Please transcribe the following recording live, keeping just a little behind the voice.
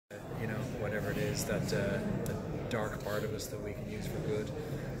whatever it is, that dark part of us that we can use for good,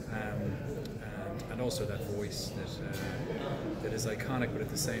 and also that voice that is iconic, but at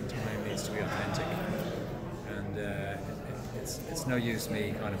the same time needs to be authentic. And it's no use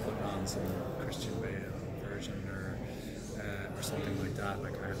me kind of putting on some Christian Bale version or something like that.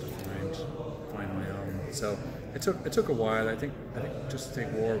 Like I have to find my own. So it took a while. I think Just to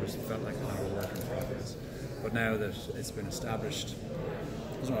Take War felt like kind of a work in progress. But now that it's been established,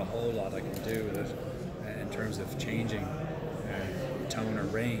 there's not a whole lot I can do with it in terms of changing tone or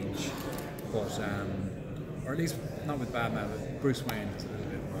range. But or at least not with Batman. With Bruce Wayne, it's a little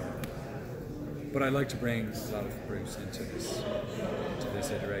bit more. But I like to bring a lot of Bruce into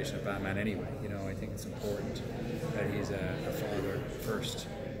this iteration of Batman anyway. You know, I think it's important that he's a father first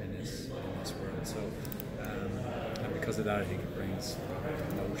in this world. So, and because of that, I think it brings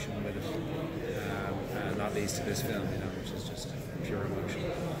emotion with it, and not least to this film, you know, which is just pure emotion.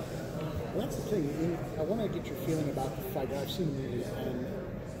 Well, that's the thing. I want to get your feeling about the fight. I've seen the movie, and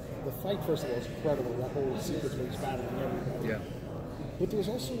the fight, first of all, is incredible. That whole sequence where he's battling everybody. Yeah. But there was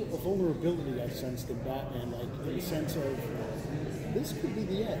also a vulnerability I sensed in Batman, like in the sense of this could be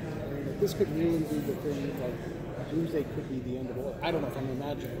the end. I mean, this could really be the thing. Like Doomsday could be the end of all. I don't know if I'm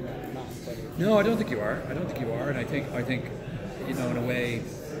imagining that or not. But no, I don't think you are. I don't think you are. And I think you know, in a way,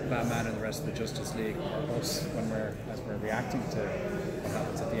 Batman and the rest of the Justice League are us as we're reacting to what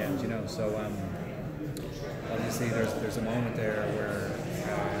happens at the end. You know, so obviously there's a moment there where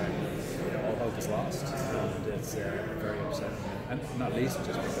all hope is lost, and it's very upsetting, and not least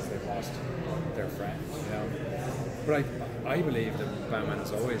just because they've lost their friend, you know. But I believe that Batman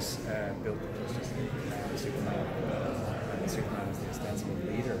has always built the Justice League, Superman, and Superman is the ostensible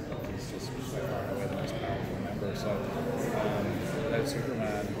leader. He's just by far and away the most powerful member. So without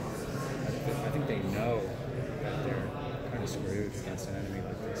Superman, I think they know that they're kind of screwed against an enemy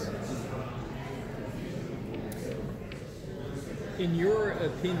like this. In your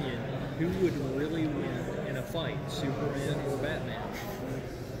opinion, who would really win in a fight, Superman or Batman?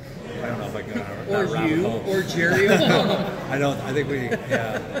 I don't know if I can. Or you, or Jerry Obama. I think we.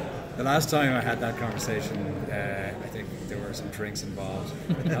 Yeah. The last time I had that conversation, I think there were some drinks involved.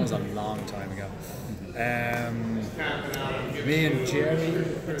 That was a long time ago. Me and Jerry,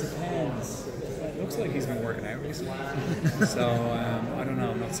 it depends. It looks like he's been working out recently. So I don't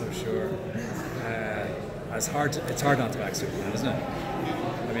know. I'm not so sure. It's hard not to back Superman, isn't it?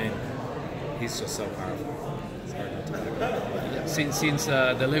 I mean, he's just so powerful. It's hard not to back him. Since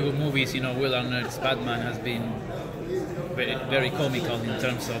the Lego movies, you know, Will Arnett's Batman has been very comical in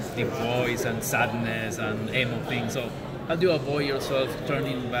terms of the voice and sadness and emo things. So how do you avoid yourself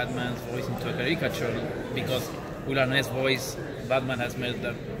turning Batman's voice into a caricature? Because Will Arnett's voice, Batman has made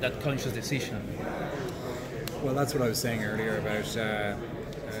that conscious decision. Well, that's what I was saying earlier about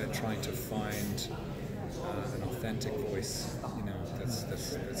trying to find an authentic voice, you know,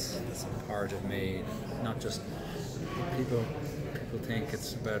 that's a part of me. Not just people think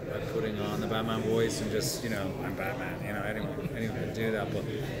it's about putting on the Batman voice and just, you know, I'm Batman, you know, anyone can do that, but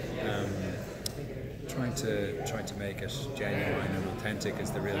trying to make it genuine and authentic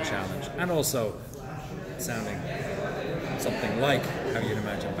is the real challenge, and also sounding something like how you'd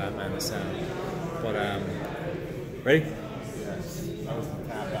imagine Batman to sound. But ready?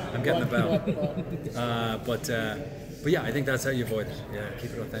 I'm getting the bell. But yeah, I think that's how you avoid it. Yeah,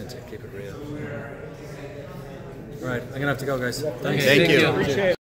 keep it authentic, keep it real. Right, I'm gonna have to go, guys. Thank you. Appreciate it.